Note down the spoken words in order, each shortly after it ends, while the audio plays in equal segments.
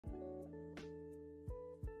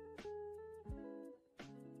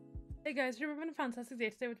Hey guys, hope you're having a fantastic day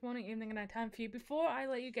today with morning, evening, and night time for you. Before I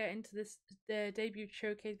let you get into the debut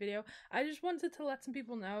showcase video, I just wanted to let some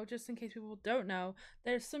people know, just in case people don't know,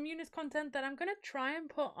 there's some UNIS content that I'm going to try and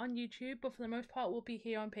put on YouTube, but for the most part will be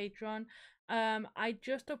here on Patreon. I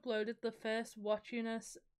just uploaded the first Watch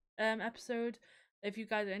UNIS episode, if you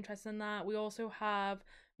guys are interested in that. We also have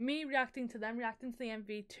me reacting to them, reacting to the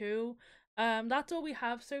MV2. That's all we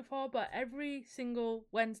have so far, but every single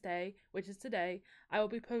Wednesday, which is today, I will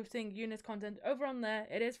be posting UNIS content over on there.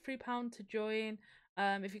 It is £3 to join.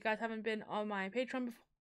 If you guys haven't been on my Patreon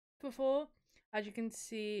before, as you can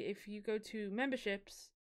see, if you go to memberships,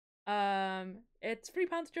 it's £3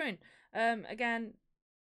 to join. Again,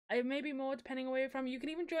 it may be more depending on where you're from. You can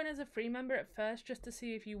even join as a free member at first just to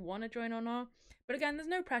see if you want to join or not. But again, there's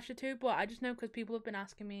no pressure to, but I just know because people have been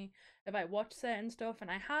asking me if I watch certain stuff, and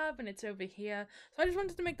I have, and it's over here. So I just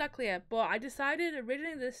wanted to make that clear. But I decided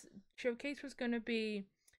originally this showcase was going to be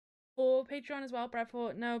for Patreon as well, but I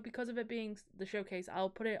thought, no, because of it being the showcase, I'll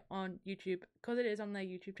put it on YouTube because it is on their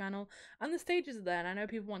YouTube channel. And the stages are there, and I know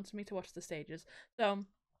people want me to watch the stages. So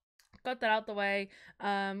got that out the way.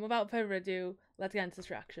 Without further ado, let's get into this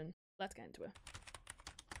reaction. Let's get into it.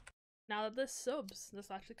 Now that there's subs, that's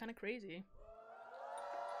actually kind of crazy.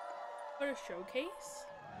 For a showcase?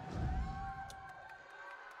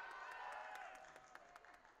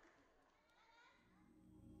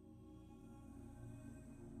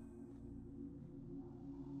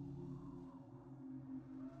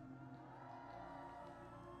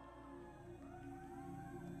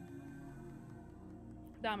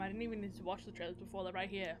 Damn, I didn't even need to watch the trailers before. They're right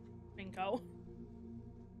here. Bingo.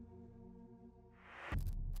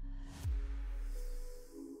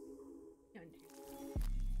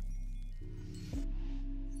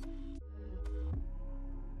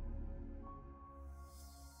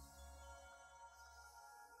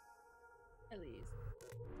 Elise.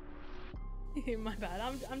 My bad.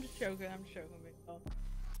 I'm just joking. I'm just joking. Bingo.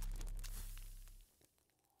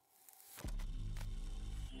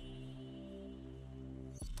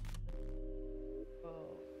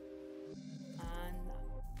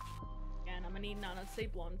 I'm gonna need Nana to stay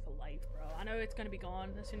blonde for life, bro. I know it's gonna be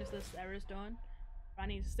gone as soon as this era's done, but I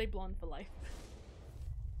need to stay blonde for life.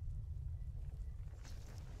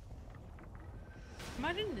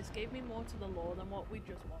 Imagine this gave me more to the lore than what we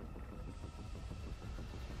just watched.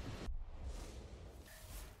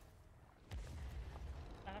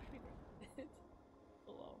 That actually great.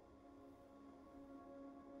 Hello.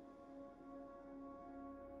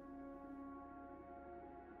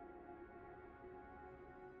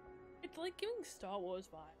 It's like giving Star Wars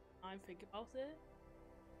vibe. I'm thinking about it.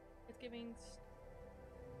 It's giving.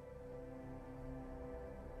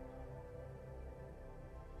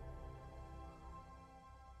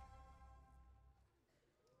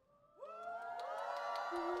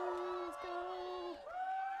 Let's go!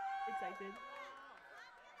 Excited.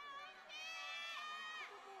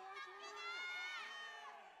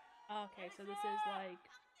 Okay, so this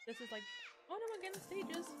is like. Oh no, we're getting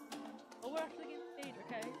stages. Oh, we're actually getting stage.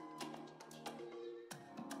 Okay.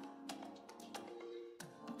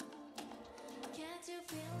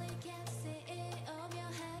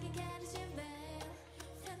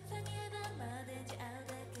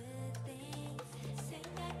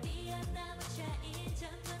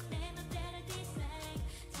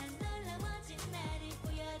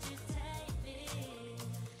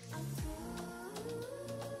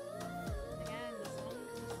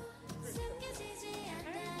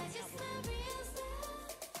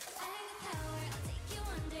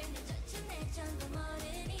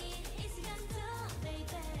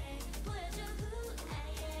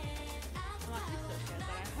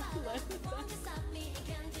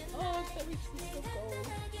 Oh, that makes me so cold.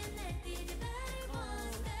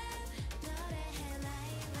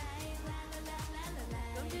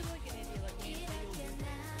 Don't do like an idiot like me.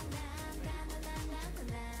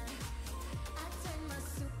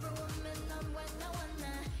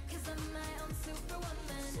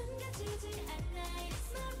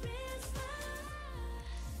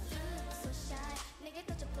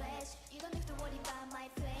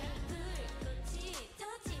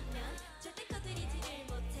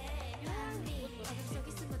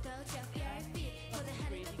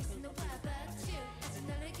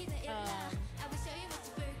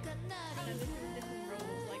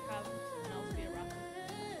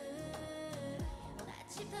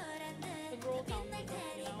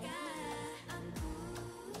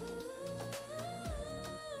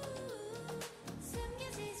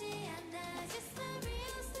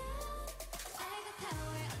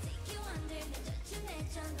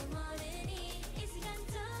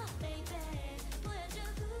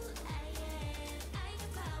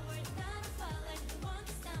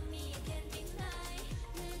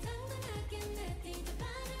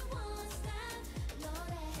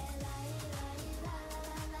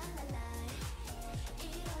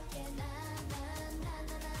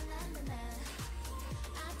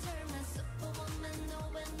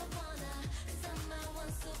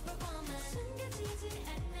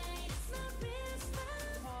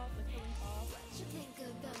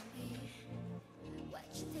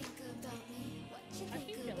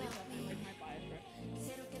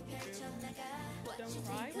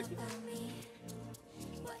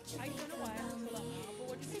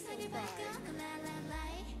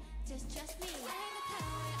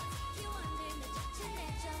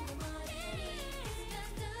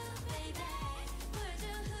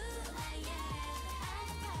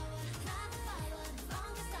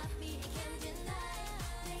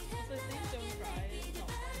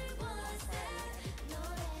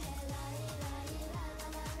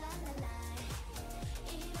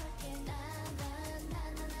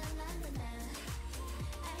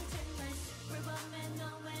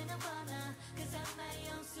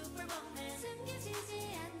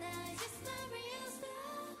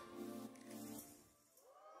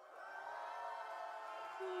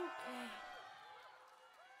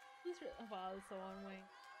 Wow, that's so on wing.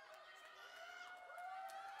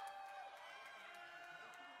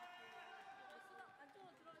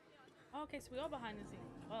 Okay, so we are behind the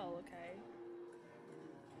scenes as well, okay.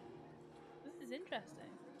 This is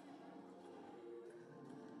interesting.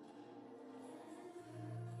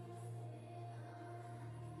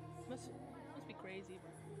 Must be crazy.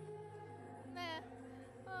 네.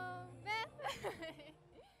 네.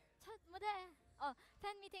 첫 무대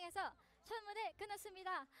팬 미팅에서 첫 무대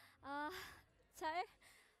끝났습니다. 잘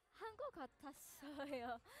한 것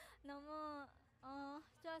같았어요. 너무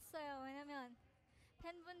좋았어요. 왜냐면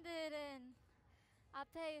팬분들은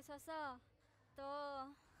앞에 있어서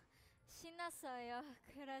또 신났어요.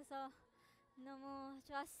 그래서 너무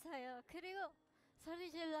좋았어요. 그리고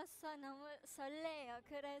소리 질러서 너무 설레요.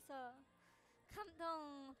 그래서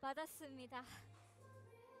감동 받았습니다.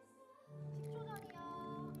 10초 전이요.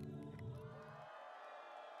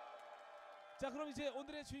 자, 그럼 이제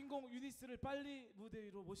오늘의 주인공 유니스를 빨리 무대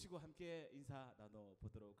위로 모시고 함께 인사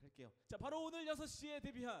나눠보도록 할게요. 자, 바로 오늘 6시에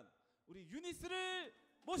데뷔한 우리 유니스를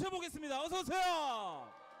모셔보겠습니다. 어서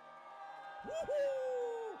오세요.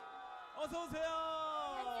 우후! 어서 오세요.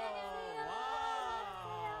 안녕하세요.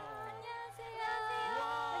 와. 안녕하세요.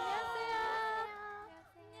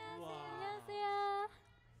 와. 안녕하세요.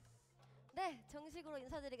 네, 정식으로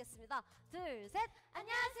인사드리겠습니다. 둘, 셋.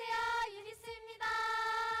 안녕하세요, 유니스입니다.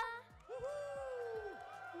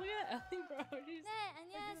 Look at Ellie, bro. She's 네,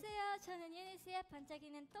 안녕하세요. 저는 유니스의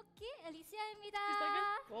반짝이는 토끼 엘리시아입니다. like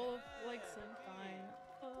a full of like sunshine.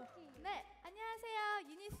 네, 안녕하세요.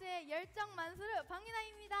 유니스의 열정 만수르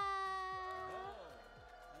방윤아입니다.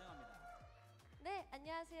 환영합니다. 네,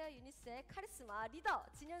 안녕하세요, 유니스의 카리스마 리더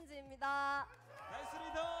진현주입니다. 나이스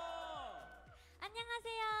리더.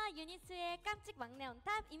 안녕하세요. 유니스의 깜찍 막내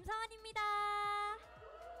온탑 임성원입니다.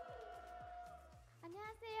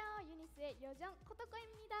 안녕하세요. 유니스의 요정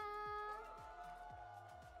코토코입니다.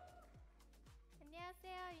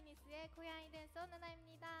 안녕하세요. 유니스의 고양이 댄서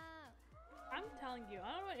누나입니다. I'm telling you,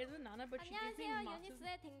 I don't know what is Nana, but she gives me 안녕하세요. massive.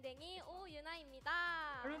 유니스의 댕댕이 오유나입니다.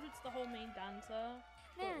 I don't know if it's the whole main dancer.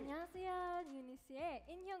 네, 안녕하세요. 유니스의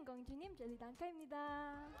인형 공주님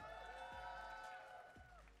젤리단카입니다.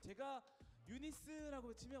 제가 유니스라고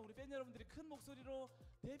외치면 우리 팬 여러분들이 큰 목소리로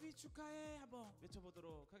데뷔 축하해 한번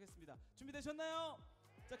외쳐보도록 하겠습니다. 준비되셨나요?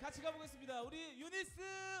 자, 같이 가보겠습니다. 우리 유니스.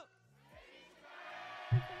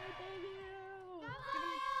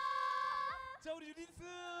 자, 우리 유니스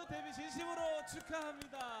데뷔 진심으로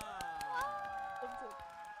축하합니다.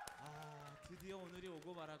 드디어 오늘이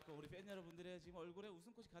오고 말았고 우리 팬 여러분들의 지금 얼굴에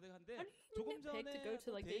웃음꽃이 가득한데 조금 pick to 전에 go to,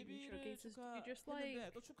 또 like, debut 데뷔를 showcases? You just, 축하했는데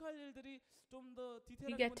like- 또 축하할 일들이 좀 더 You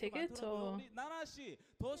디테일하게 get 보니까 tickets, 많더라고요. or- 우리 나나 씨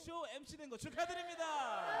더 쇼 MC 된 거 축하드립니다.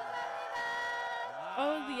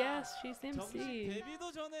 Oh yes, she's 정식 MC.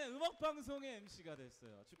 데뷔도 전에 음악 방송의 MC가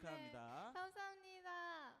됐어요. 축하합니다.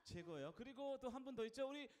 감사합니다. 최고예요. 그리고 또 한 분 더 있죠.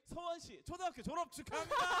 우리 서원 씨 초등학교 졸업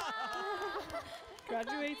축하합니다.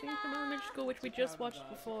 Graduating from elementary school, which we just watched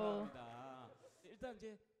before. 축하합니다. 일단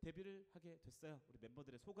이제 데뷔를 하게 됐어요. 우리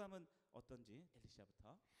멤버들의 소감은 어떤지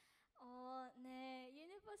엘리시아부터. 네,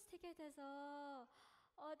 유니버시티에 돼서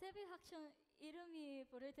데뷔 학생 이름이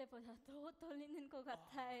부를 때보다 더 떨리는 것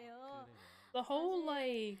같아요. 그래요. The whole 사실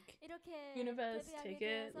like 이렇게 universe 데뷔하게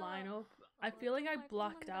ticket 되어서 lineup, I feel like I 정말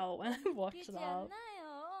blacked 꿈만 out when I 같고 watched 믿기지 that.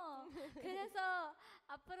 않나요? 그래서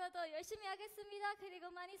앞으로도 열심히 하겠습니다.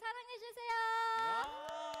 그리고 많이 사랑해 주세요.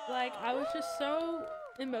 Like I was just so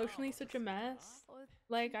emotionally such a mess.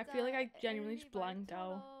 Like I feel like I genuinely just blanked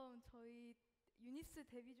out. 저희 유니스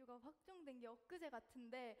데뷔주가 확정된 게 엊그제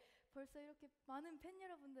같은데 벌써 이렇게 많은 팬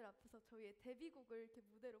여러분들 앞에서 저희의 데뷔곡을 이렇게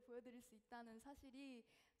무대로 보여드릴 수 있다는 사실이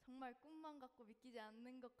정말 꿈만 같고 믿기지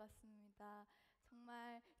않는 것 같습니다.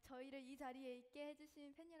 정말 저희를 이 자리에 있게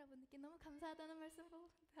해주신 팬 여러분들께 너무 감사하다는 말씀으로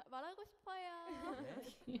말하고 싶어요.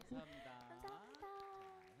 네, 감사합니다. 감사합니다.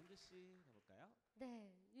 현주 씨 가볼까요?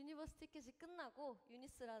 네, 유니버스 티켓이 끝나고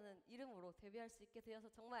유니스라는 이름으로 데뷔할 수 있게 되어서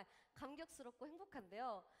정말 감격스럽고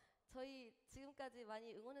행복한데요. 저희 지금까지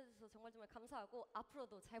많이 응원해주셔서 정말 감사하고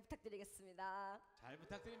앞으로도 잘 부탁드리겠습니다. 잘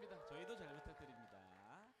부탁드립니다. 저희도 잘 부탁드립니다.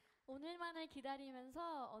 오늘만을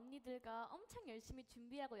기다리면서 언니들과 엄청 열심히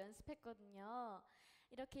준비하고 연습했거든요.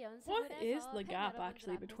 이렇게 연습을 What 해서 is the 팬 gap 여러분들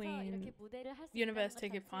actually 앞에서 between 이렇게 무대를 할수 Universe 있다는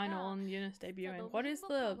ticket 것 final 자체가 and Eunice 진짜 debuting? 너무 What is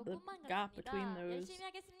행복하고 the 꿈만 gap 같습니다. between those? 열심히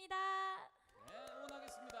하겠습니다. 네,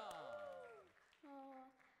 응원하겠습니다.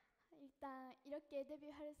 일단 이렇게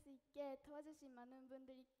데뷔할 수 있게 도와주신 많은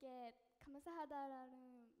분들께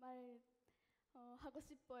감사하다라는 말 하고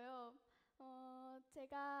싶어요.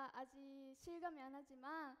 제가 아직 실감이 안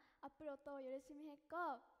나지만 앞으로 또 열심히 했고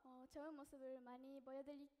좋은 모습을 많이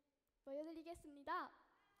보여드리겠습니다.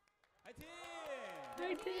 화이팅!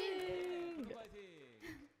 화이팅! 모두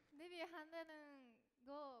화이팅! 데뷔한다는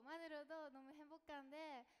것만으로도 너무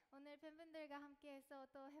행복한데 오늘 팬분들과 함께해서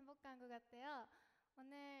또 행복한 것 같아요.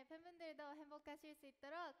 오늘 팬분들도 행복하실 수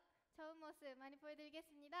있도록 좋은 모습 많이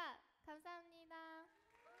보여드리겠습니다. 감사합니다.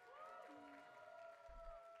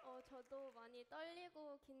 저도 많이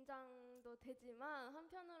떨리고 긴장도 되지만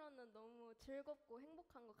한편으로는 너무 즐겁고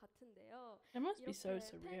행복한 것 같은데요. It must be so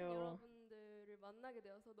이렇게 팬 surreal. 여러분들을 만나게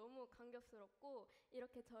되어서 너무 감격스럽고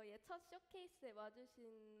이렇게 저희의 첫 쇼케이스에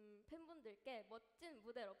와주신 팬분들께 멋진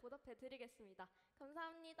무대로 보답해 드리겠습니다.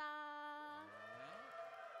 감사합니다.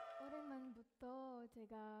 오랜만부터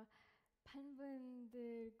제가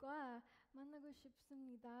팬분들과 만나고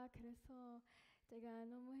싶습니다. 그래서 제가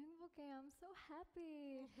너무 행복해요. I'm so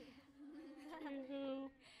happy.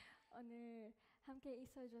 오늘 함께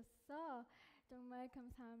있어줘서 정말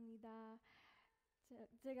감사합니다.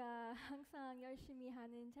 제가 항상 열심히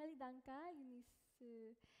하는 젤리단가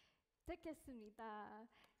유니스 듣겠습니다.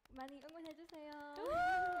 많이 응원해주세요.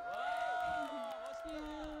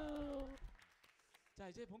 자,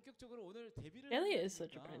 이제 본격적으로 오늘 데뷔를 Elliot is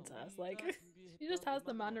such a princess. Like, she just has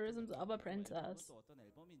the mannerisms of a princess. 또 어떤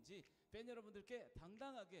앨범인지 팬 여러분들께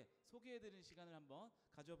당당하게 소개해드리는 시간을 한번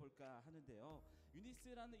가져볼까 하는데요.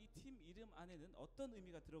 유니스라는 이 팀 이름 안에는 어떤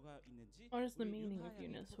의미가 들어가 있는지 What is the 우리 meaning 윤하 of 양이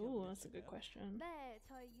UNIS? 소개 Oh, 한번 that's a good 해주실까요? question. 네,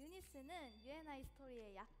 저희 유니스는 UNI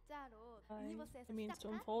스토리의 약자로 It 유니버스에서 means to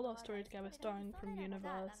시작한 unfold our 너와 story 나의 together, 스토리를 starting from 함께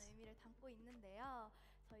써내려보자라는 universe. 의미를 담고 있는데요.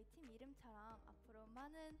 저희 팀 이름처럼 앞으로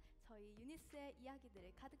많은 저희 유니스의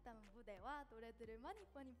이야기들을 가득 담은 무대와 노래들을 많이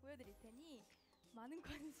보여드릴 테니 많은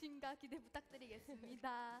관심과 기대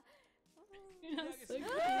부탁드리겠습니다. That's so 기대하겠습니다.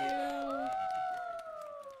 cute.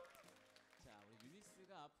 자, 우리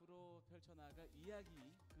유니스가 앞으로 펼쳐나갈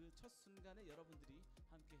이야기 그 첫 순간에 여러분들이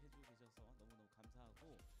함께 해주고 계셔서 너무너무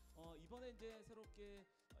감사하고 이번에 이제 새롭게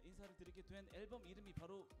인사를 드리게 된 앨범 이름이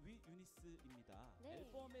바로 위 유니스입니다. 네.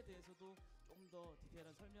 앨범에 대해서도 조금 더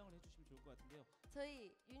디테일한 설명을 해주시면 좋을 것 같은데요.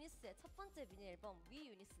 저희 유니스의 첫 번째 미니 앨범 위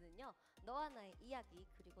유니스는요, 너와 나의 이야기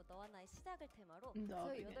그리고 너와 나의 시작을 테마로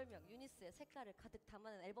저희 8명 유니스의 색깔을 가득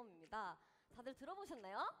담아낸 앨범입니다. 다들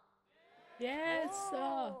들어보셨나요? Yes,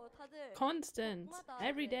 오, 다들 constant, 곡마다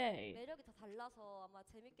every 이제 day. 매력이 다 달라서 아마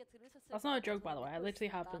재밌게 들으셨을 That's not a joke, by 거라고 the way. I 믿고 literally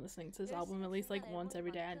have 있습니다. been listening to this album at least like 열심히 once every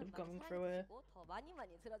day. I end 앨범만큼 up going 많이 through it. 사랑해주시고 더 많이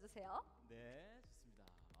들어주세요. 네, 좋습니다.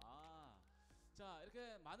 자,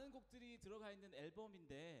 이렇게 많은 곡들이 들어가 있는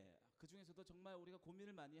앨범인데 그 중에서도 정말 우리가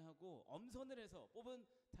고민을 많이 하고 엄선을 해서 뽑은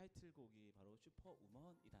타이틀곡이 바로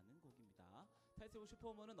슈퍼우먼이라는 곡입니다. 타이틀곡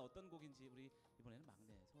슈퍼우먼은 어떤 곡인지 우리 이번에는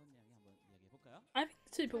막내 서은 양이 한번 이야기해 볼까요? I think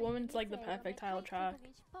Superwoman's like the perfect title track.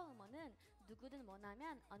 타이틀곡인 슈퍼우먼은 누구든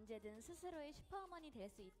원하면 언제든 스스로의 슈퍼우먼이 될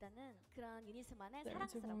수 있다는 그런 유니스만의 There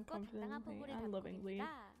is 사랑스럽고 confidently 당당한 포부를 and 담은 lovingly.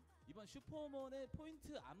 곡입니다. 이번 슈퍼우먼의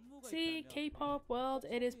포인트 안무가 See, 있다면 K-pop world,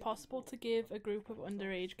 it is possible to give a group of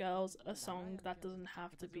underage girls a song that doesn't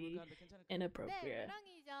have to be 네, inappropriate.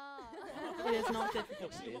 물론이죠. It is not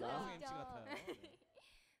difficult to do 음악 방송 that. MC 같아요. 네.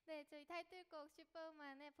 네, 저희 타이틀곡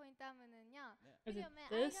슈퍼우먼의 포인트 안무는요. Is it 필름의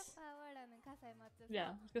this? 파워라는 가사에 맞춰서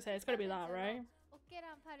Yeah, I was gonna say it's gotta be that, right?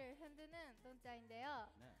 어깨랑 팔을 흔드는 동작인데요.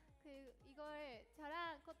 네. 이걸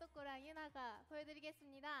저랑 코토코랑 유나가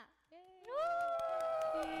보여드리겠습니다.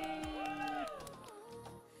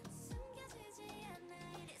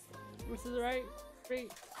 This is right. 3,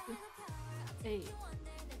 8,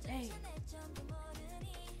 8.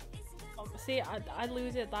 Oh, see, I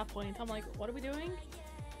lose it at that point. I'm like, what are we doing? 예.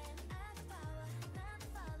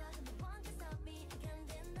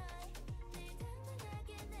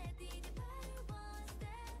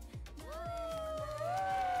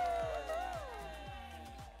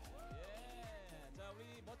 자,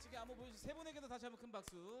 우리 멋지게 안무 보여주신 세 분에게도 다시 한번 큰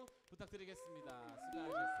박수 부탁드리겠습니다.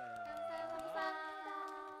 수고하셨어요.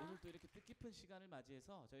 감사합니다. 오늘 또 이렇게 뜻깊은 시간을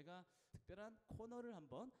맞이해서 저희가 특별한 코너를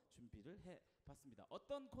한번 준비를 해봤습니다.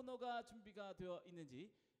 어떤 코너가 준비가 되어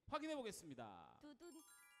있는지 확인해 보겠습니다. 두둔.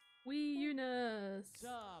 We UNIS.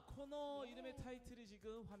 자, 코너 이름의 타이틀이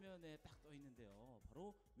지금 화면에 딱 떠 있는데요.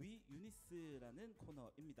 바로 위 유니스라는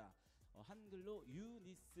코너입니다. 한글로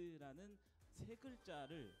유니스라는 세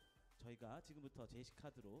글자를 저희가 지금부터 제시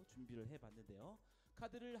카드로 준비를 해봤는데요.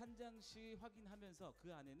 카드를 한 장씩 확인하면서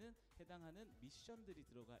그 안에는 해당하는 미션들이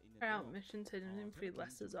들어가 Try 있는데요. out missions hidden in three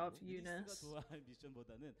letters of 유니스가 UNIS. 좋아할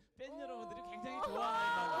미션보다는 팬 여러분들이 굉장히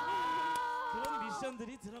좋아할 만한 그런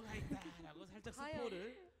미션들이 들어가 있다라고 살짝 과연?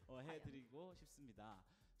 스포를 해드리고 싶습니다.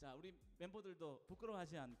 자, 우리 멤버들도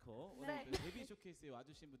부끄러워하지 않고 오늘 네. 그 데뷔 쇼케이스에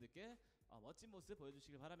와주신 분들께 멋진 모습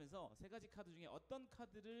보여주시길 바라면서 세 가지 카드 중에 어떤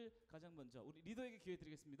카드를 가장 먼저 우리 리더에게 기회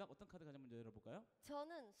드리겠습니다. 어떤 카드 가장 먼저 열어볼까요?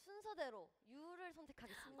 저는 순서대로 유를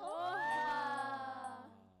선택하겠습니다. 아,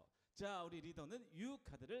 자, 우리 리더는 U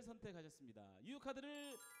카드를 선택하셨습니다. U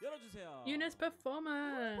카드를 열어주세요. UNIS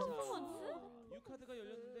performance. U 카드가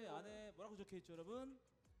열렸는데 안에 뭐라고 적혀 있죠, 여러분?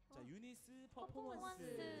 자, 유니스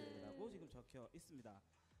퍼포먼스라고 지금 적혀 있습니다.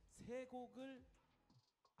 세 곡을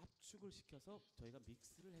압축을 시켜서 저희가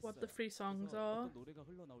믹스를 했어요. What the three songs 그래서 are? 어떤 노래가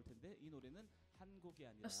흘러나올 텐데 이 노래는 한 곡이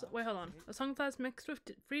아니라 Wait, hold on. A song that's mixed with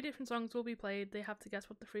three different songs will be played. They have to guess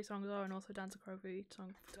what the three songs are and also dance a choreography each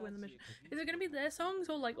song to win the mission. Is it going to be their songs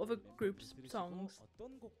or like other groups' songs?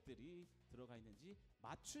 어떤 곡들이 들어가 있는지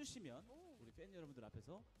맞추시면 우리 팬 여러분들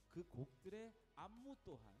앞에서 그 곡들의 안무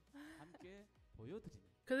또한 함께 보여드리는.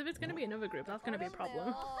 Because if it's going to be another group, that's going to be a problem.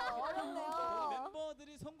 어렵네요.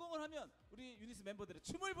 멤버들이 성공을 하면 우리 유니스 멤버들의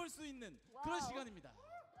춤을 볼 수 있는 그런 시간입니다.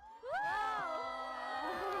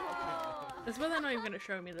 That's why they're not even going to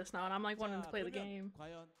show me this now, and I'm like wanting to play the game.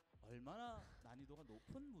 과연 얼마나 난이도가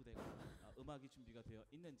높은 무대가 음악이 준비가 되어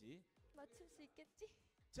있는지 맞출 수 있겠지?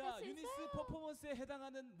 자, 유니스 퍼포먼스에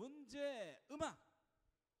해당하는 문제 음악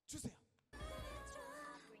주세요.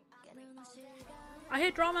 I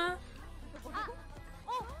hear drama.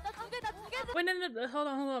 나 두 개. Wait, no, hold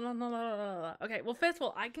on. Okay, well, first of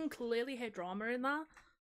all, I can clearly hear drama in that.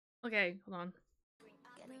 Okay, hold on.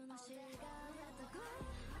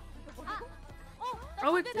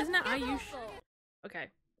 Oh, isn't it Ayush?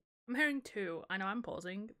 Okay. I'm hearing two. I know I'm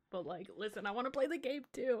pausing, but like, listen, I want to play the game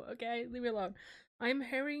too, okay? Leave me alone. I'm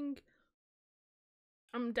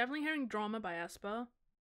definitely hearing Drama by Espa.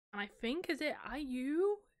 And I think, is it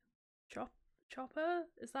IU? Chopper?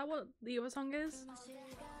 Is that what the other song is? 나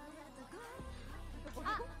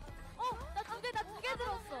두 개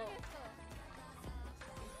들었어.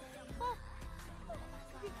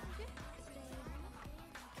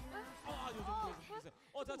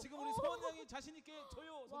 자, 지금 우리 소원 양이 자신 있게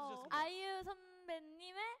저요 손 드셨습니다. 아이유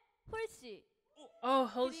선배님의 홀씨. Oh,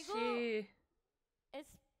 Holshi.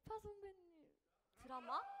 에스파 선배님.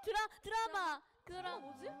 드라마? 드라마.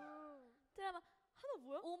 뭐지? 드라마. 하나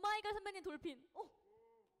뭐야? 오마이걸 선배님 돌핀.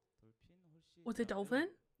 돌핀 홀씨. Was it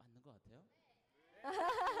Dolphin? 맞는 것 같아요.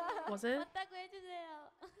 Was it? 맞다고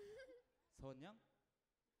해주세요. 소원 양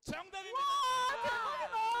정답입니다.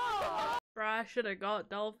 Bruh, I should have got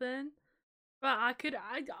Dolphin. But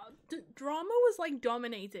drama was like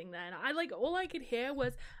dominating then. All I could hear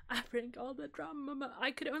was, I bring all the drama.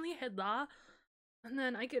 I could only hear that. And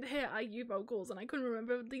then I could hear IU vocals and I couldn't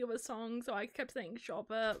remember the other song, so I kept saying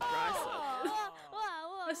Shopper.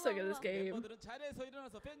 I suck at this game. 멤버들은 자리에서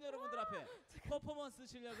일어나서 팬 여러분들 앞에 퍼포먼스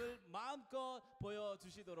실력을 마음껏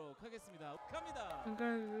보여주시도록 하겠습니다. 갑니다.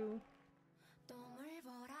 Okay.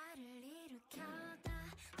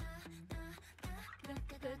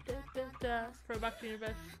 Throwback to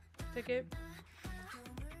Universe ticket.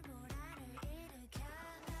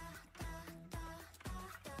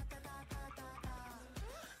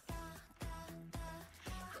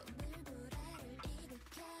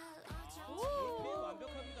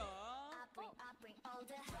 완벽합니다.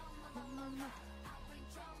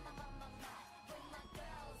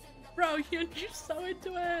 Bro, you're just so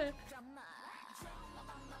into it.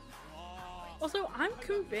 Also, I'm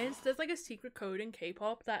convinced there's like a secret code in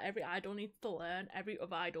K-pop that every idol needs to learn every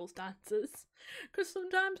other idol's dances. Because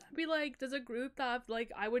sometimes I'd be like, there's a group that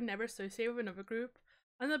I would never associate with another group.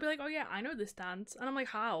 And they'll be like, oh yeah, I know this dance. And I'm like,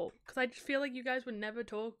 how? Because I just feel like you guys would never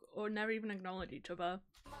talk or never even acknowledge each other.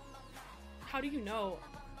 How do you know?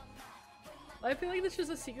 I feel like this is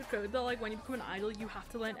a secret code that like when you become an idol, you have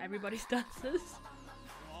to learn everybody's dances.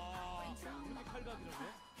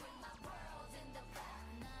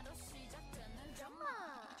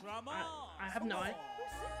 I have no idea.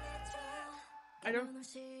 I don't.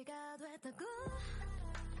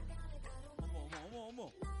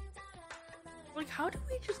 Like, how do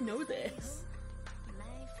we just know this?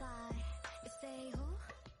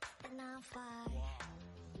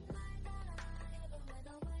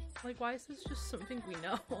 Like, why is this just something we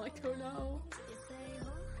know? I don't know.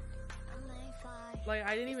 Like,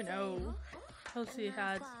 I didn't even know Chelsea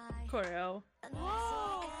had choreo. I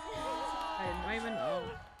did not even know.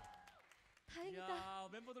 야,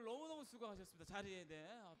 멤버들 너무너무 수고하셨습니다. 자리에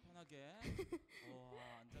편하게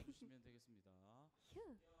앉아주시면 되겠습니다.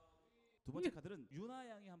 두 번째 카드는 유나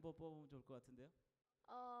양이 한번 뽑으면 좋을 것 같은데요.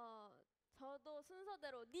 저도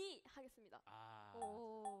순서대로 니 하겠습니다.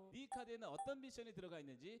 이 카드에는 어떤 미션이 들어가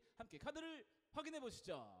있는지 함께 카드를 확인해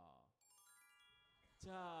보시죠.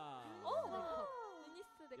 자,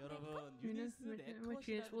 여러분, 유니스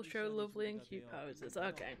Genius will show lovely and cute poses.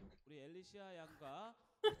 Okay. 우리 엘리시아 양과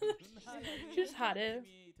Just had it.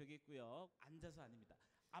 팀이 되겠고요. 앉아서 아닙니다.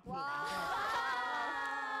 앞으로 나가서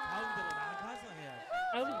가운데로 나가서 해야죠.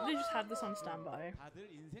 They just had this on standby.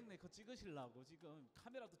 다들 인생 네컷 찍으시려고 지금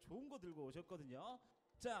카메라도 좋은 거 들고 오셨거든요.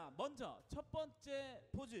 자, 먼저 첫 번째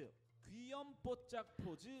포즈 귀염뽀짝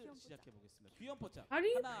포즈 시작해 보겠습니다. 귀염뽀짝. How do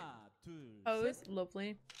you- 하나, 둘, Oh, 셋. it's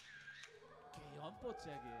lovely.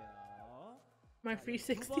 귀염뽀짝이에요. My 자, 두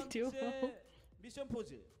 362. 번째 미션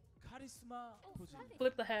포즈 카리스마 포즈.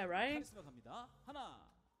 Flip the hair, right? 카리스마 갑니다.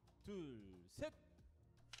 하나, 둘, 셋.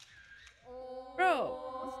 Bro.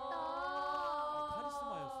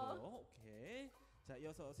 카리스마였어요. 오케이. 자,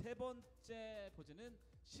 이어서 세 번째 포즈는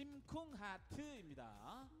심쿵 하트입니다.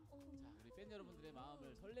 자, 우리 팬 여러분들의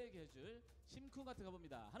마음을 설레게 해줄 심쿵 하트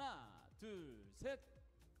가봅니다. 하나, 둘, 셋.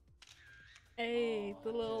 Hey,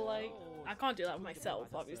 the little like I can't do that with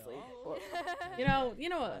myself, obviously. But, you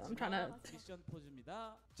know what? I'm trying to. 미션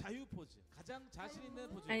포즈입니다. 자유 포즈. 가장 자신 있는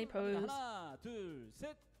포즈. Any pose. 하나, 둘,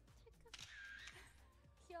 셋.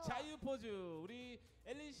 자유 포즈. 우리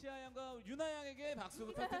엘리시아 양과 유나 양에게 박수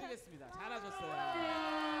부탁드리겠습니다. 잘하셨어요.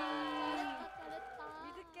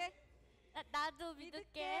 믿을게. 나도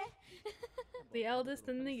믿을게. The eldest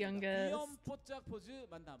and the youngest. 귀염뽀짝 포즈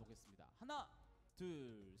만나보겠습니다. 하나,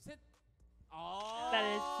 둘, 셋. That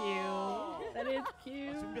is cute. That is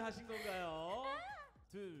cute. 준비하신 건가요?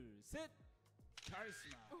 둘, 셋.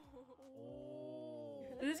 카리스마.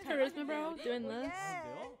 오. Is this charisma, bro? Doing this?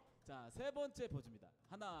 좋은데요? 자, 세 번째 포즈입니다.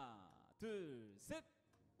 하나, 둘, 셋.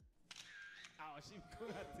 심쿵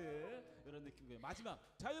하트 이런 느낌이고요. 마지막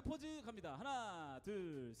자유 포즈 갑니다. 하나,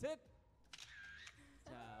 둘, 셋.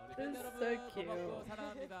 자, 우리 팬 This is 여러분 so 고맙고 cute.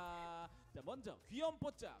 사랑합니다. 자, 먼저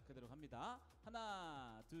귀염뽀짝 그대로 갑니다.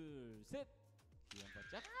 하나, 둘, 셋.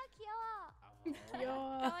 귀염뽀짝.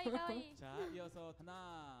 귀여워. 가와이. 자, 이어서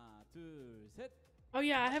하나, 둘, 셋. Oh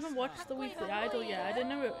yeah, I haven't watched the Weekly Idol yet. I didn't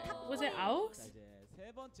know it was it out. 자, 이제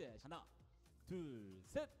세 번째 하나, 둘,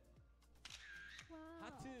 셋.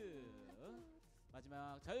 하트.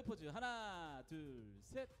 마지막 자유 포즈 하나, 둘,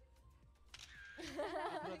 셋.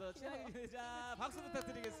 앞으로 더 친하게 지내자. 박수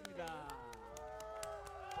부탁드리겠습니다.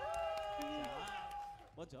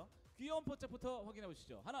 자, 먼저 귀여운 포착부터 확인해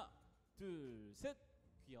보시죠. 하나, 둘, 셋.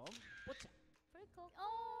 귀여운 포착.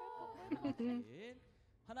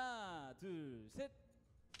 하나, 둘, 셋.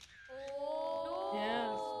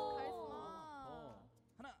 Yes.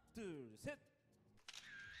 하나, 둘, 셋.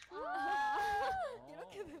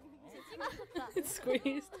 이렇게 되면 It's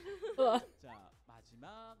squeezed. Hold on. 자,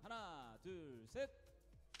 마지막 하나, 둘, 셋.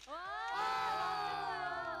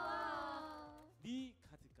 리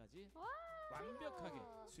카드까지 완벽하게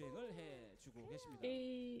수행을 해주고 계십니다.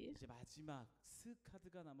 Hey. 이제 마지막 스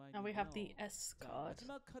카드가 남아 Now we have 있는데요. the S 자, card.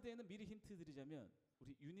 마지막 카드에는 미리 힌트 드리자면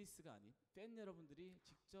우리 유니스가 아닌 팬 여러분들이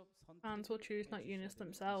직접 Fans will choose, not 선택해 UNIS 주셔야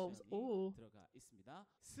되는 themselves. 미션이 Ooh. 들어가 있습니다.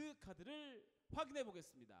 스 카드를 확인해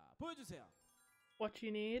보겠습니다. 보여주세요. What you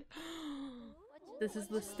need? This is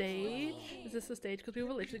the stage. Is this the stage? Because we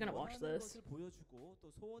were literally gonna watch 원하는 this. 것을 보여주고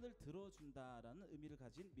또 소원을 들어준다라는 의미를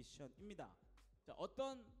가진 미션입니다. 자,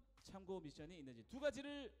 어떤 참고 미션이 있는지 두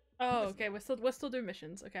가지를 Oh, okay. We're still doing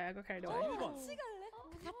missions. Okay, I got carried 자, away. 1번 같이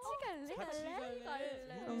갈래? 같이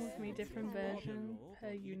갈래? Come with me, different version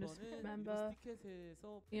per UNIS member.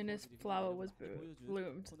 UNIS flower was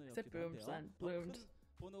bloomed. I said boomed, then bloomed.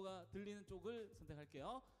 번호가 들리는 쪽을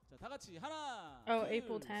선택할게요. 자, 다 같이 하나, Oh, 둘,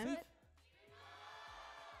 April 10th? 셋.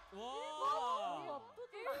 와!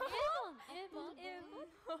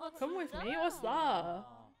 1번. Come with me. What's that?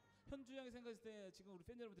 현주 형이 생각했을 때 지금 우리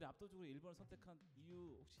팬 여러분들이 압도적으로 1번을 선택한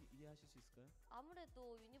이유 혹시 이해하실 수 있을까요?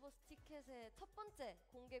 아무래도 유니버스 티켓의 첫 번째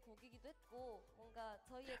공개 곡이기도 했고 뭔가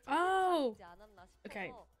저희의 Oh. 재능이지 않았나 싶어서.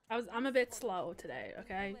 Okay. I'm a bit slow today.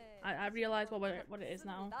 Okay. I realize what it is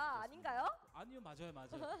now. 나 아닌가요? 아니요, 맞아요.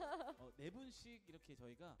 네 분씩 이렇게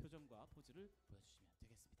저희가 표정과 포즈를 보여주시면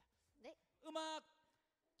되겠습니다. 네. 음악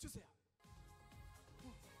주세요.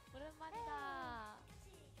 오랜만이다.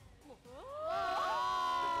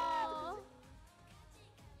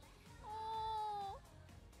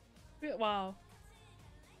 Wow.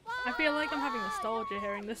 I feel like I'm having nostalgia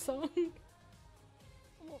hearing this song.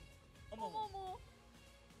 어머.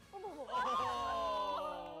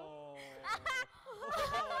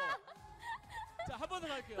 자, 한 번 더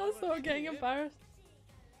갈게요. That's so getting embarrassed.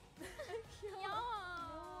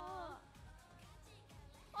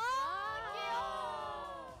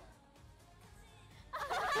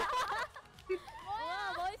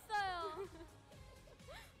 와, 멋있어요.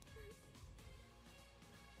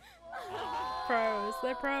 Pros.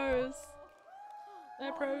 They're pros.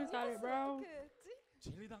 They're pros at it, bro.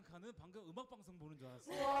 젤리단카는 방금 음악 방송 보는 줄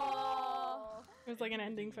알았어요. It was like an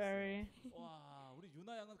ending fairy. 와, 우리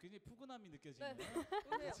유나 양은 굉장히 푸근함이 느껴지네요.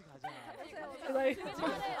 네. 같이 가자. Like,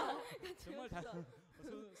 정말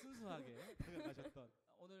순수하게 다가가셨던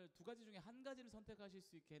오늘 두 가지 중에 한 가지를 선택하실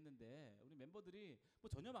수 있게 했는데 우리 멤버들이 뭐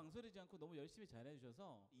전혀 망설이지 않고 너무 열심히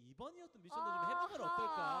잘해주셔서 2번이었던 미션도 좀 해보면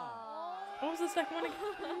어떨까? What was the second one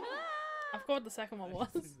again? I forgot what the second one was.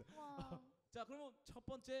 알겠습니다. 자, 그러면 첫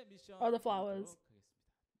번째 미션 Oh, the flowers.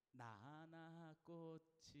 나나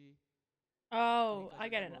꽃이. Oh, I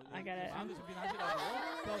get it. I get it. 마음의 준비는 하시라고.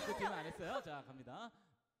 그 뒤는 안 했어요. 자, 갑니다.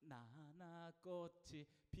 나나 꽃이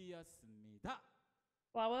피었습니다.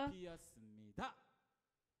 Flower? 피었습니다.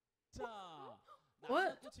 자, What?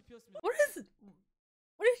 나나 꽃이 피었습니다. What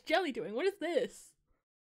is Jelly doing? What is this?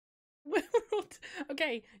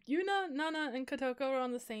 Okay, Yuna, Nana, and Kotoko are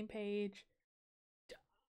on the same page.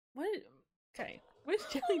 Okay, what is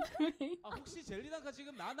Jelly doing? 아, 혹시 젤리단가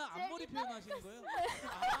지금 나나 앞머리 표현하시는 거예요?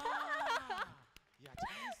 아, 야,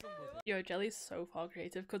 창의성 보세요. Yo, Jelly's so far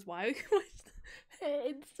creative, because why?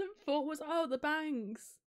 Instant thought was, oh, the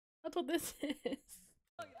bangs. That's what this is.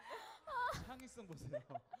 창의성 보세요.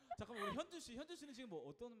 잠깐만, 우리 현주 씨는 지금 뭐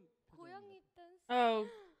어떤 고양이 댄스. Oh,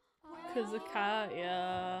 because the cat,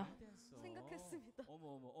 yeah. 생각했습니다.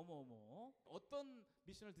 어머. 어떤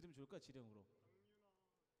미션을 드리면 좋을까, 지령으로?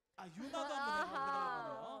 아, 유나도 한번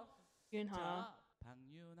해보려고. Yunha. 자,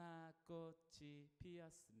 박유나 꽃이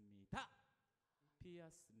피었습니다.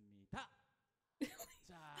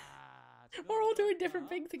 자, We're all doing different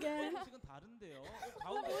things again. 지금 다른데요.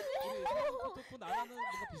 가운데 우리 코토코 나라는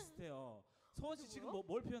뭔가 비슷해요. 서원 씨 지금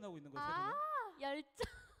뭘 표현하고 있는 거예요? 세 분은? 열정.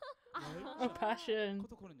 Oh, passion.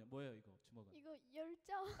 코토코는요? 뭐예요, 이거 주먹은? 이거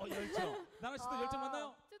열정. 열정. 나나 씨도 열정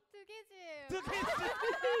맞나요? 뜨개질.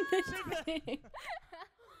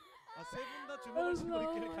 아, 세 분 다 주먹을 쥐고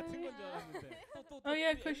있길래 같은 건 줄 알았는데. Oh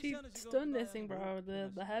yeah, because she's done missing, bro.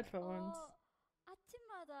 The headphones.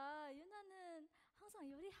 아침마다 유나는 항상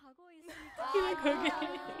요리하고 있으니까. Like, okay.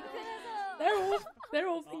 그래서 They're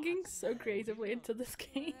all thinking so creatively into this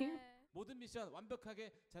game. 모든 미션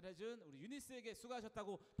완벽하게 잘해준 우리 유니스에게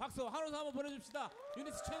수고하셨다고 박수 한호서 한번 보내줍시다.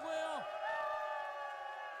 유니스 최고예요.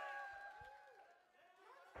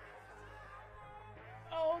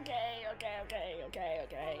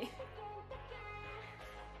 Okay.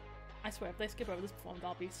 I swear, if they skip over this performance,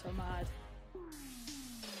 I'll be so mad.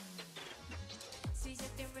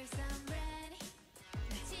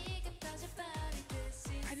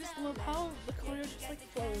 I just love how the choreo just like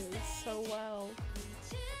flows so well.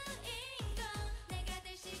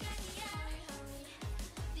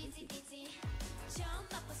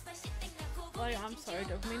 Like, I'm sorry,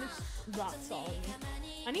 Dopamine is that song.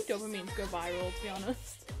 I need Dopamine to go viral, to be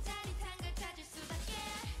honest.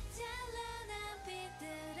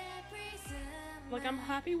 Like, I'm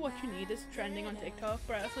happy What You Need is trending on TikTok,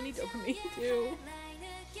 but I also need Dopamine too.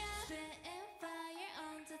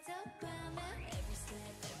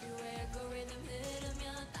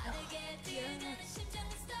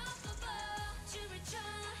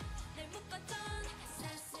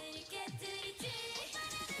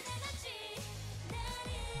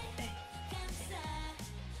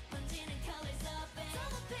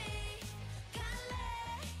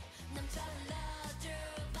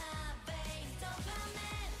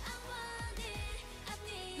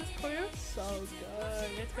 Choreo's so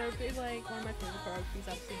good. It's gonna be like one of my favorite choreographies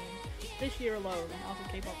I've seen this year alone, also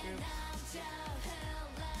K-pop groups.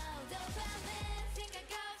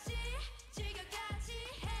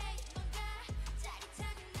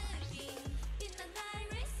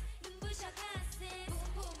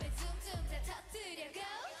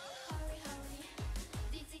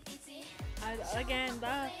 Again,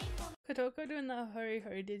 that Kotoko doing the hurry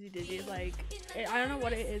hurry dizzy dizzy is like, I don't know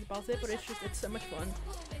what it is about it, but it's so much fun.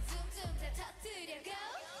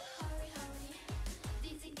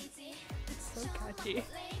 It's so catchy.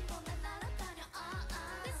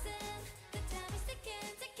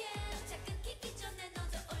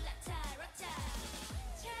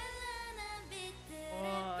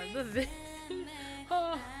 Oh, the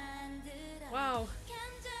oh, wow.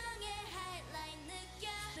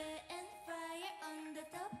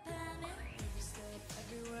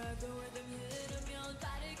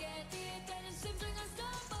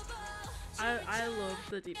 I love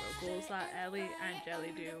the deep vocals that Ellie and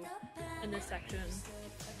Jelly do in this section.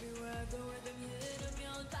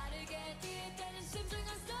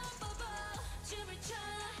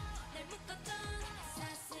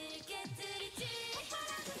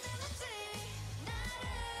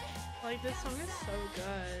 Like, this song is so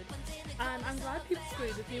good. And I'm glad people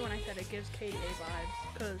agreed with me when I said it gives KDA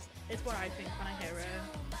vibes, because it's what I think when I hear it.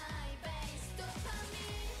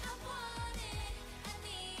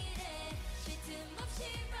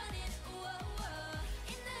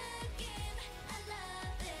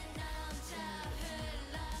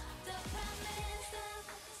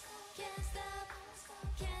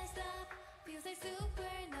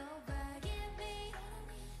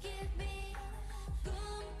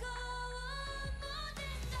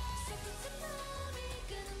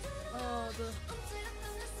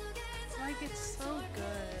 Like, it's so good.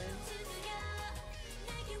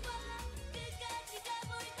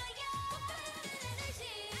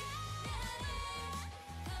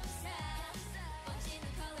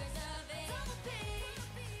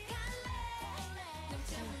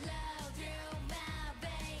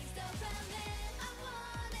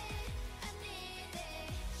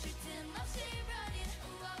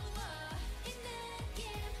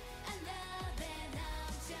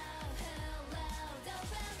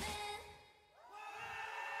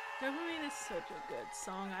 Dopamine is such a good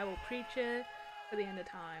song. I will preach it for the end of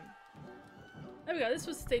time. There we go. This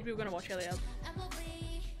was the stage we were going to watch earlier.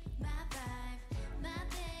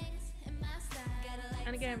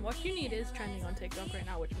 And again, What You Need is trending on TikTok right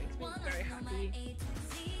now, which makes me very happy.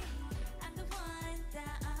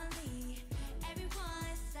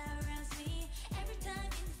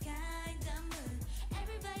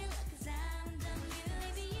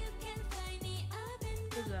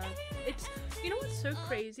 It's, you know what's so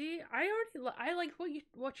crazy? I liked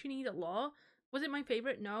What You Need a lot. Was it my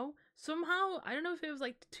favorite? No. Somehow, I don't know if it was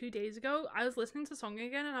like 2 days ago, I was listening to the song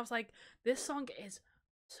again and I was like, this song is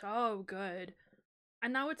so good.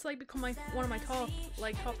 And now it's like become like one of my top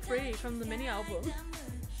 3 from the mini album.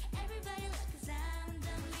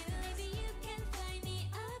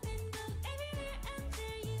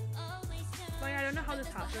 Like, I don't know how this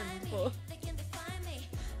happened, but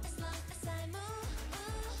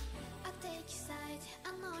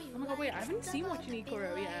oh my god, wait, I haven't seen What You Need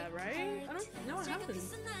choreo yet, right? I don't know, I haven't.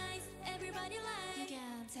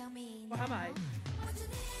 Or have I?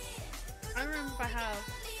 I don't remember if I have.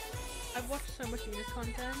 I've watched so much UNIS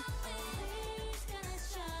content.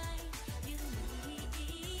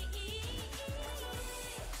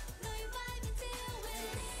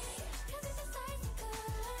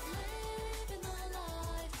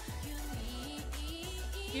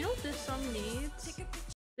 You know what this song needs?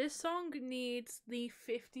 This song needs the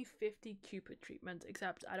 50-50 Cupid treatment,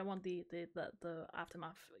 except I don't want the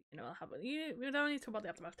aftermath, you know, we don't need to talk about the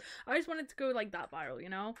aftermath. I just want it to go like that viral, you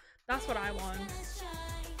know? That's what I want.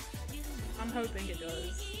 I'm hoping it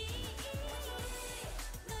does.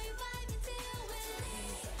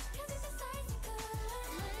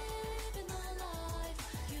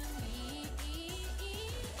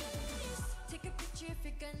 Take a picture if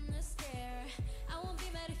you're gonna stare. I won't be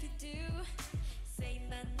mad if you do. Say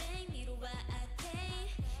my name,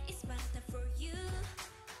 it's my time for you.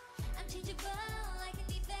 I'm changeable, I can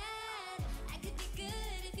be bad. I could be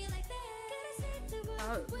good if you like that.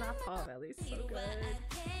 That part at least so good.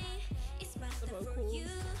 It's my time for you.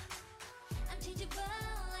 I'm changeable,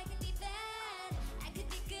 I can be bad. I could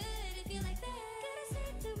be good if you like that. Gotta say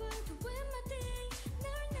the word to win my thing.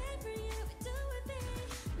 Never, yeah, we do it big.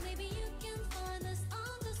 Maybe you can find us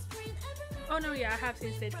on the screen. Oh no, yeah, I have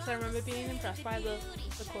seen stage because I remember being impressed by the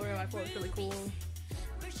choreo. I thought it was really cool.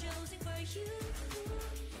 We're choosing for you.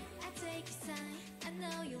 I take your sign. I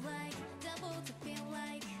know you like double to feel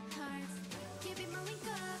like hearts. Keep it moving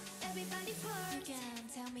up. Everybody first. You can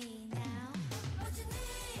tell me now what you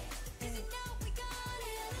need. 'Cause you know we got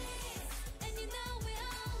it. And you know we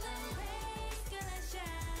always gonna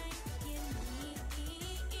shine. You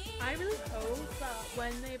need. I really hope that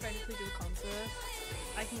when they eventually do a concert,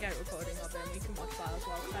 I can get a recording of it and we can watch that as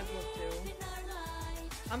well, because I'd love to.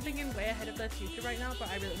 I'm thinking way ahead of their future right now, but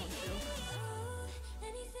I really want to.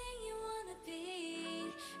 Anything you wanna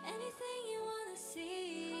be, anything you wanna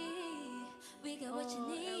see, we got what you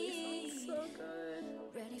need. Ellie's song's so good.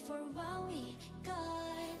 Ready for what we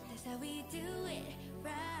got, that's how we do it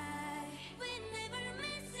right. We never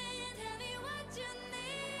miss it, tell me what you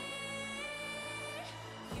need.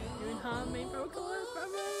 You and her main vocalist,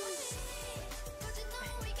 brothers.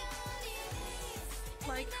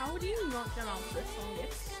 Like, how do you not jam out to this song?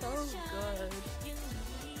 It's so good.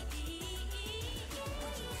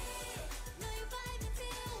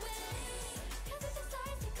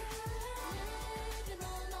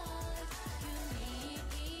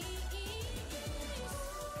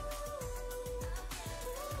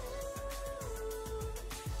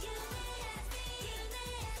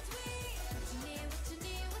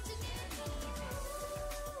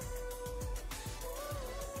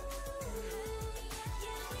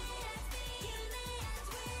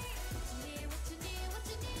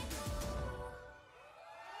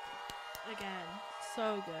 Again,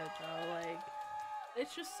 so good, bro. Like,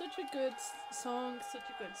 it's just such a good song, such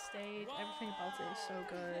a good stage. Everything about it is so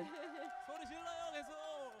good. 소리 질러요 계속.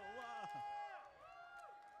 와.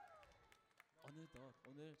 어느덧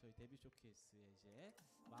오늘 저희 데뷔 쇼케이스에 이제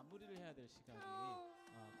마무리를 해야 될 시간이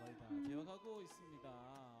거의 다 되어가고 있습니다.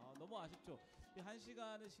 너무 아쉽죠. 이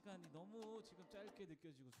 1시간의 시간이 너무 지금 짧게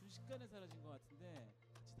느껴지고 순식간에 사라진 것 같은데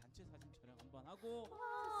같이 단체 사진 촬영. 하고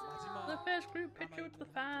마지막 The first group picture with the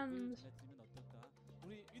남아있는 fans. 한곡을 보내드리면 어떨까?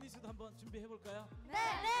 우리 유니스도 한번 준비해 볼까요? 네.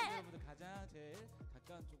 여러분들 가장 제일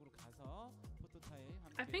가까운 쪽으로 가서 포토 타임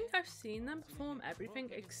함께. I think I've seen them perform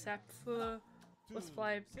everything except for Let's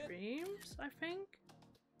Fly Dreams, I think.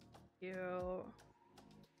 Yo.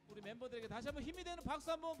 우리 멤버들에게 다시 한번 힘이 되는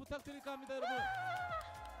박수 한번 부탁드릴까 합니다, 여러분.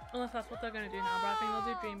 Unless that's what they're gonna do now, but I think they'll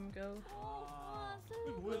do Dream Girl.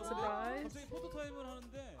 이게 뭐예요? Surprise. 갑자기 포토 타임을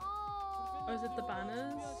하는데. Or is it the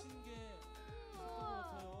banners? 준비하신 게 있었던 것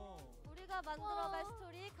같아요. 우리가 만들어갈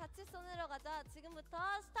스토리 같이 써내려 가자.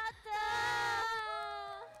 지금부터 스타트!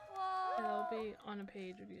 와. They'll be on a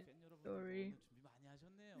page of your 팬 여러분 story. 오늘 준비 많이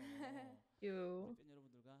하셨네요. Yo. 팬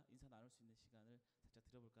여러분들과 인사 나눌 수 있는 시간을 살짝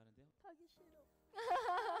드려볼까 하는데요. 하기 싫어.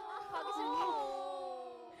 가기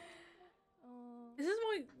싫어. This is what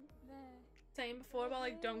we 네. saying before about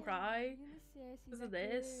like don't cry. 유니스의 Because of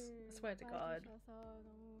this, I swear to God. 봐주셔서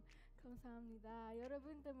너무 감사합니다.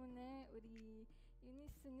 여러분 때문에 우리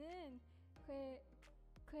유니스는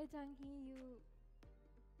회장이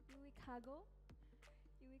유익하고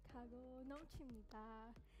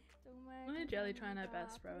넘칩니다. 정말 Only Jelly trying her 감사합니다.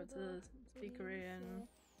 best, bro, to 앞으로도 speak 우리 Korean.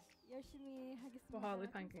 유니스 열심히 하겠습니다. For hardly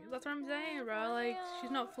thanking. That's what I'm saying, bro. Like she's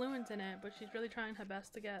not fluent in it, but she's really trying her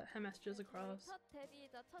best to get her messages across. 첫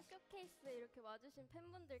데뷔이자 첫 쇼케이스에 이렇게 와주신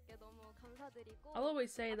팬분들께 너무 감사드리고 I'll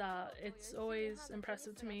always say that 앞으로도 it's 열심히 always 하는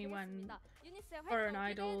impressive to me 유니스가 when 되겠습니다. 유니스의 foreign 활동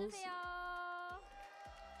idols 기대해주세요.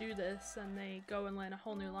 do this and they go and learn a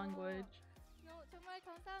whole new language. 정말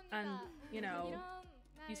감사합니다. And, you know, 이런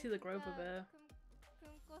you see the growth of 날 it.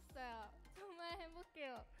 꿈꿨어요. 정말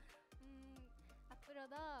행복해요.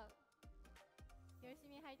 앞으로도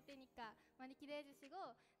열심히 할 테니까 많이 기대해 주시고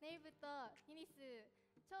내일부터 유니스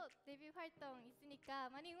첫 데뷔 활동 있으니까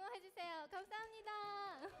많이 응원해 주세요. 감사합니다.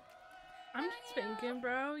 I'm just thinking,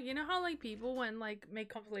 bro, you know how like people when like make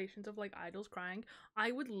compilations of like idols crying,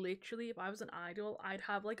 I would literally, if I was an idol, I'd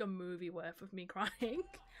have like a movie worth of me crying.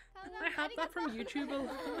 I have that from YouTube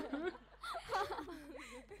alone.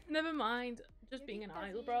 Never mind just being an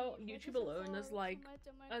idol, bro. YouTube alone, there's like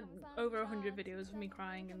over 100 videos of me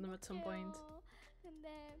crying in them at some point.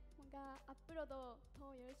 근데 뭔가 앞으로도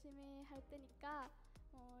더 열심히 할 테니까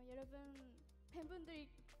여러분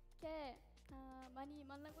팬분들께 많이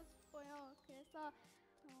만나고 싶어요. 그래서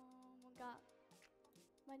뭔가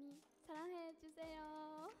많이 사랑해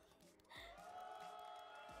주세요.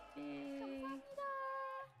 감사합니다.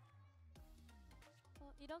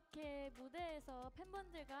 이렇게 무대에서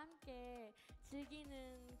팬분들과 함께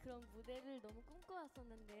즐기는 그런 무대를 너무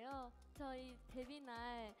꿈꿔왔었는데요. 저희 데뷔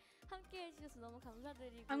날 함께 해주셔서 너무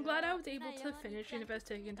감사드리고요. I'm glad I was able to finish UNIS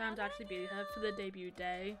taking time to actually be here for the debut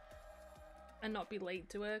day and not be late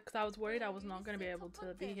to it because I was worried I was not going to be able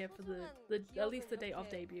to be here for the at least the day of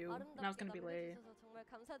debut and I was going to be late. 정말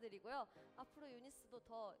감사드리고요. 앞으로 유니스도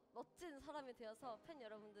더 멋진 사람이 되어서 팬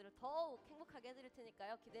여러분들을 더욱 행복하게 해드릴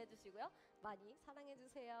테니까요. 기대해 주시고요. 많이 사랑해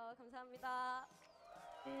주세요. 감사합니다.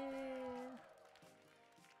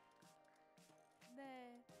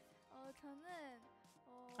 네, 저는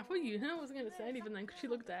I thought Yuna wasn't going to say anything then because she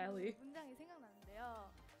looked early. 문장이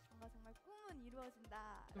생각나는데요. 뭔가 정말 꿈은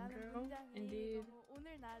이루어진다라는 Girl, 문장이 indeed. 너무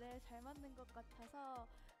오늘날에 잘 맞는 것 같아서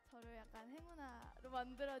저를 약간 행운아로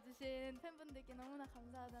만들어주신 팬분들께 너무나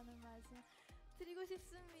감사하다는 말씀 드리고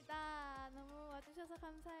싶습니다. 너무 와주셔서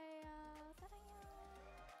감사해요. 사랑해요.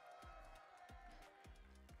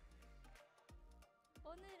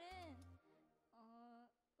 오늘은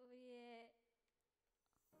우리의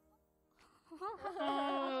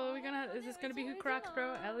Oh, is this gonna be who cracks,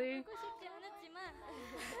 bro? Ellie? 울고 싶지 않았지만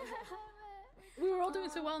We were all doing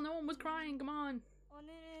so well, no one was crying, come on.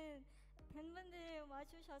 오늘은 팬분들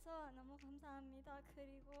와주셔서 너무 감사합니다.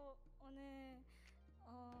 그리고 오늘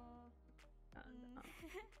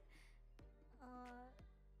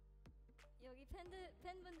여기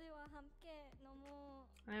팬분들과 함께 너무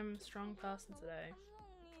I am a strong person today.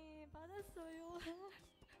 감동이 받았어요.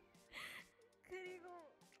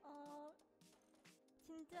 그리고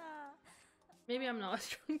진짜 Maybe I'm not a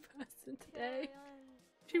strong person today. 표현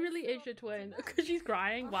She really is your twin. Because she's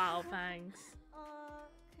crying? Wow, thanks.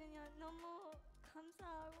 그냥 너무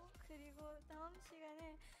감사하고 그리고 다음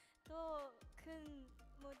시간에 더 큰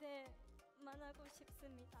무대 만나고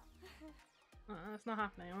싶습니다. It's not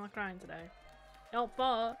happening. I'm not crying today. You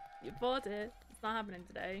thought it. It's not happening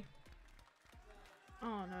today.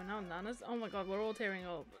 Oh no, now Nana's. Oh my god, we're all tearing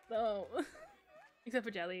up. No. Except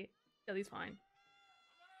for Jelly. Jelly's fine.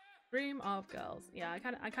 Dream of girls. Yeah, I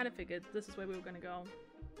kind of figured this is where we were gonna go.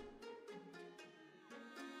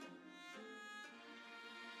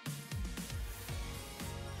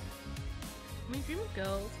 I mean, Dream of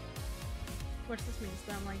Girls What's this mean to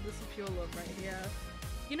them? Like, this is pure love right here.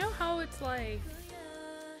 You know how it's like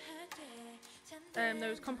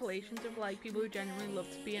those compilations of like people who genuinely love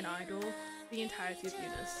to be an idol, the entirety of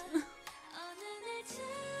UNIS. I love it so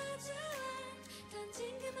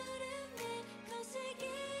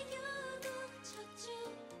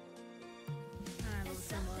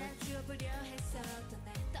much.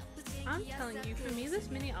 I'm telling you, for me this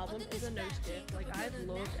mini album is a no skip. Like, I've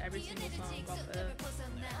loved every single song off it.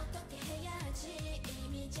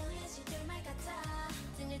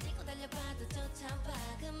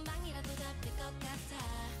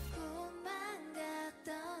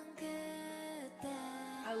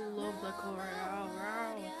 I love the choreo.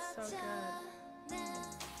 Wow, it's so good.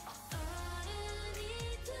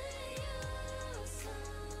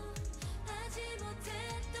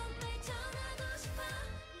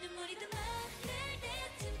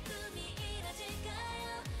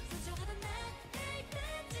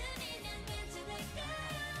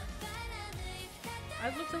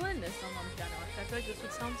 I'd love to learn this song on piano. I feel like this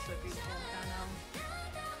would sound so beautiful on piano.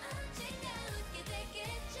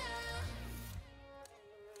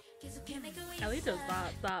 Ellie does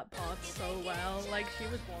that part so well. Like, she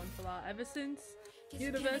was born for that. Ever since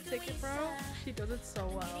Universe Ticket Bro, she does it so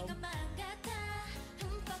well.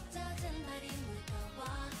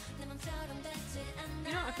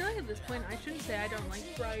 You know, I feel like at this point I shouldn't say I don't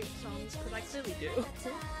like bright songs, because I clearly do.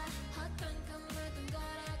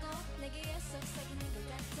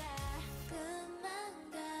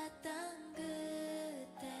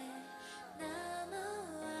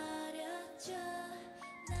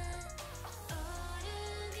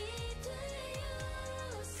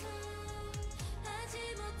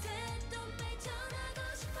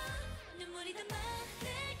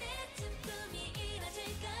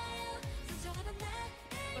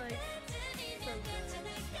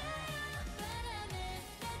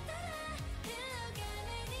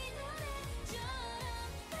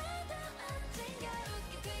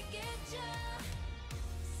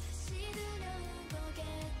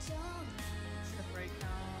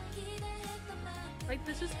 Like,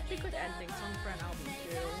 this is such a good ending song for an album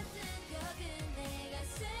too.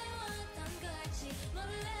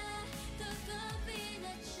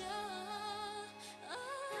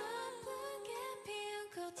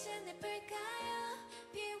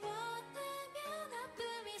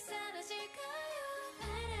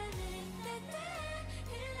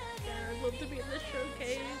 Yeah, I'd love to be in this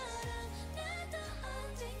showcase.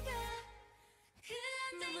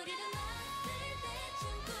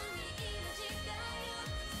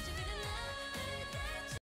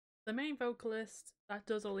 The main vocalist that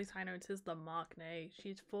does all these high notes is the Markney.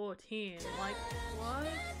 She's 14. Like, what?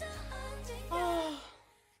 Oh.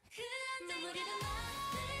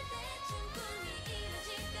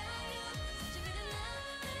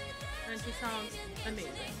 And she sounds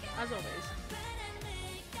amazing, as always.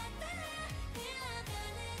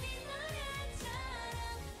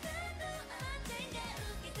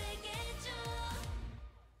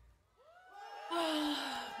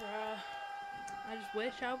 Bruh. I just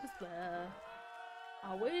wish I was there.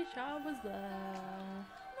 I wish I was there.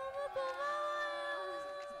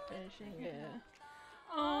 Finishing it.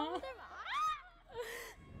 Aww.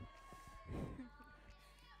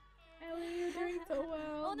 Ellie, you're doing so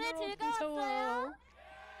well. 오늘 You're all doing so well. 즐거웠어요?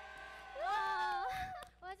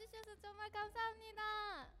 와주셔서 정말 감사합니다.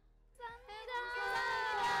 감사합니다.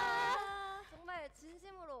 정말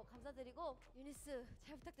진심으로 감사드리고 유니스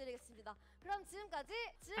잘 부탁드리겠습니다. 그럼 지금까지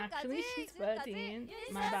Actually, she's 13.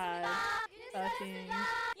 My bad. 13.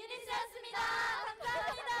 유니스였습니다.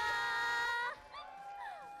 감사합니다.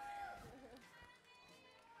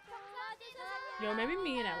 Yo, maybe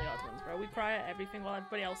me and Ellie are twins, bro. We cry at everything while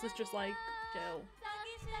everybody else is just like, chill.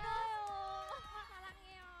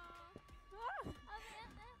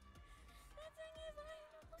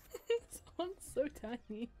 Someone's so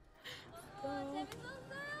tiny. Oh.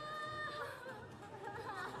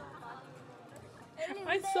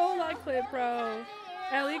 I saw that clip, bro.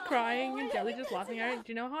 Ellie crying and Jelly just laughing at it.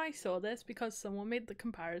 Do you know how I saw this? Because someone made the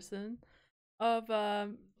comparison of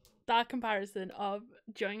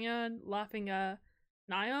Jonghyun laughing at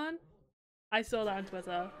Nayeon. I saw that on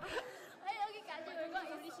Twitter.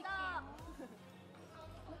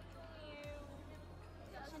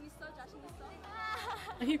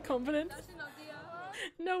 Are you confident?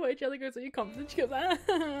 No way, Jelly goes, are you confident? She goes, ah.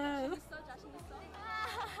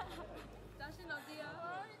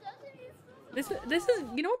 This is,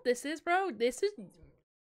 you know what this is, bro? This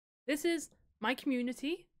is my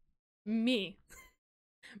community. Me.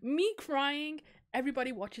 Me crying.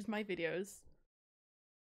 Everybody watches my videos.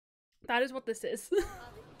 That is what this is.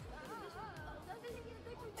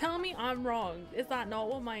 Tell me I'm wrong. Is that not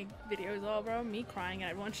what my videos are, bro? Me crying and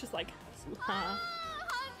everyone's just like, huh?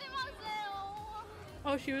 하지 마세요.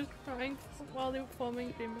 Oh, she was crying while they were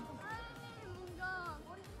performing. 아니 뭔가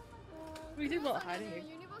We did a lot of hiding.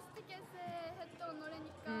 유니버시티 겟에 했던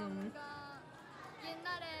노래니까 Mm. 뭔가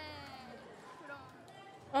옛날에 그런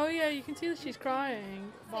Oh yeah, you can see that she's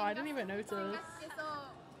crying. Wow, I didn't even notice.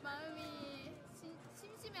 생각해서 마음이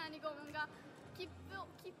심심이 아니고 뭔가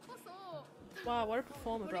기뻐서 Wow, what a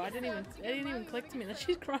performer, bro! It didn't even click to me that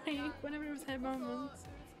she's crying whenever it was her moments.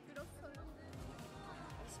 그렇어요.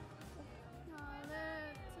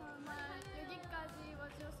 네, 정말 여기까지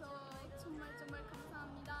와주셔서 정말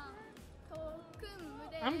감사합니다. 더 큰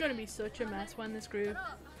무대. I'm gonna be such a mess when this group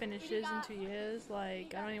finishes in 2 years.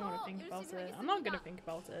 Like, I don't even want to think about it. I'm not gonna think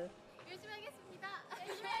about it. 열심히 하겠습니다.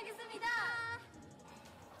 열심히 하겠습니다.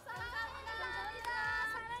 감사합니다.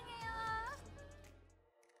 사랑해요.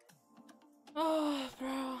 Oh,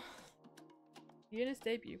 bro. UNIS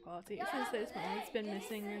debut party. Since this month, it's been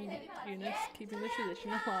missing UNIS, keeping the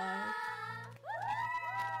tradition alive.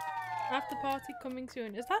 After party coming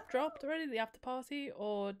soon. Is that dropped already, the after party?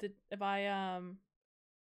 Or have I,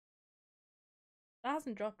 that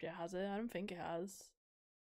hasn't dropped yet, has it? I don't think it has.